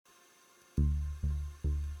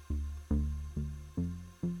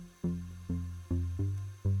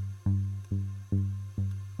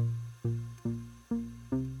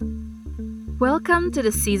Welcome to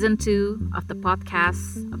the Season 2 of the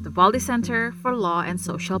podcast of the Baldy Center for Law and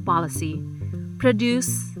Social Policy,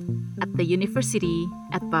 produced at the University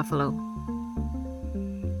at Buffalo.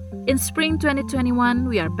 In spring 2021,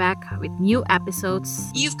 we are back with new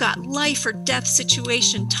episodes. You've got life or death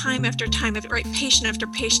situation time after time, right? Patient after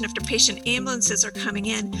patient after patient. Ambulances are coming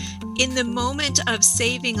in. In the moment of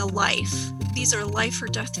saving a life, these are life or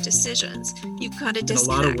death decisions. You've got to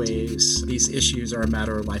disconnect. In a lot of ways, these issues are a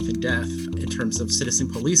matter of life and death in terms of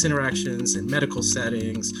citizen-police interactions and medical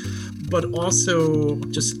settings, but also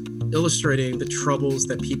just illustrating the troubles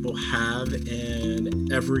that people have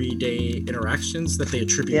in everyday interactions that they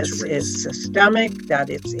attribute to race. This is systemic, that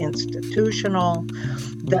it's institutional,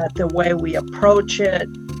 that the way we approach it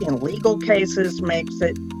in legal cases makes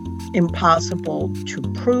it impossible to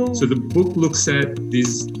prove. So the book looks at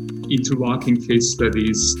these interlocking case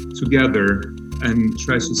studies together and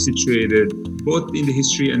tries to situate it both in the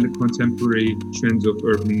history and the contemporary trends of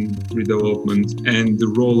urban redevelopment and the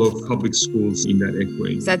role of public schools in that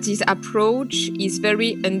equation. That this approach is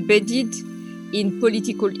very embedded in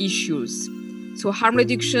political issues. So harm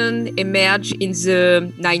reduction emerged in the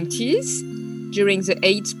 90s during the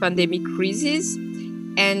AIDS pandemic crisis,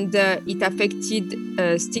 and it affected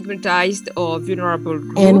stigmatized or vulnerable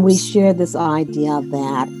groups. And we share this idea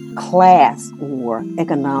that class or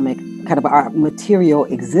economic kind of our material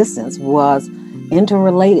existence was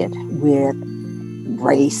interrelated with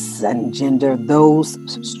race and gender, those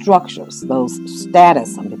structures, those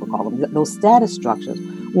status, some people call them, those status structures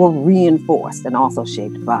were reinforced and also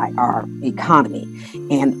shaped by our economy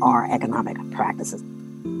and our economic practices.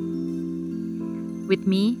 With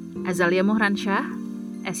me, Azalia Mohransyah,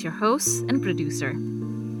 as your host and producer.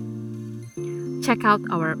 Check out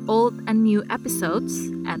our old and new episodes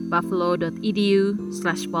at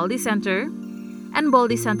buffalo.edu/baldycenter and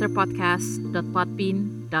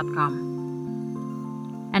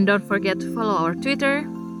baldycenterpodcast.podbean.com. And don't forget to follow our Twitter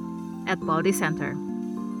 @baldycenter.